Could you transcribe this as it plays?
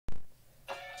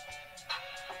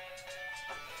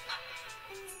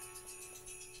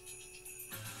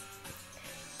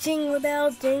jingle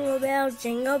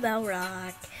bell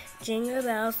rock. Jingle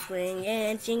bells swing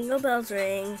and jingle bells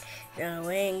ring.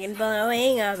 Going and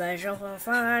blowing a bushel for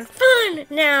fun. Fun!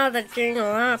 Now the jingle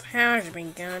hop has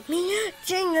begun.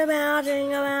 Jingle bell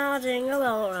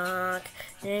rock.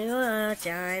 Jingle bell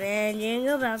chime and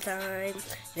jingle bell time.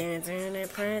 Dancing and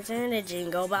prancing in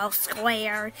Jingle Bell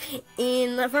Square.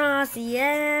 In the frosty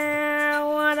air,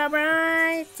 what a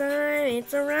bright time.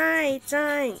 It's the right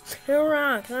time to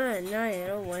rock the night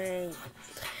away.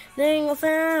 Jingle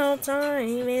bell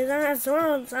time is our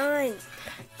swirl time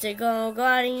to go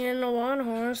gliding in a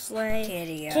one-horse sleigh.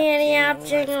 Giddy up,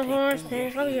 jingle horse,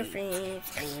 pick up your feet.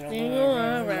 Jingle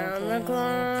around the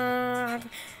clock.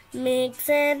 Mix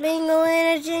and mingle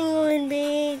in a jingling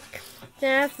beat.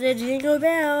 That's the Jingle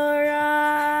Bell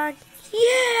Rock.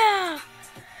 Yeah!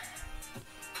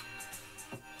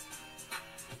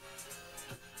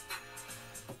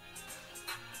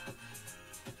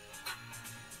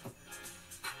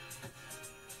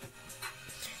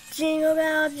 Jingle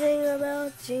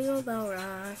bell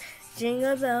rock.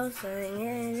 Jingle bells swing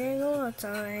and jingle all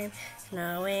time.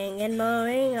 Snowing and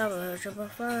blowing a bushel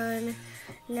of fun.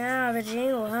 Now the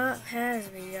jingle hop has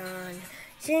begun.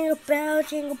 Jingle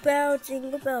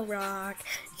bell rock.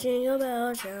 Jingle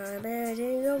bell chime and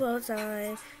jingle bell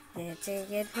time. Dancing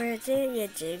and prancing in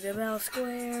Jingle Bell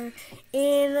Square.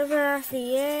 In the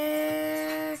frosty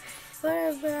air. What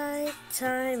a bright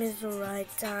time is the right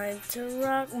time to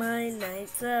rock my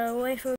nights away from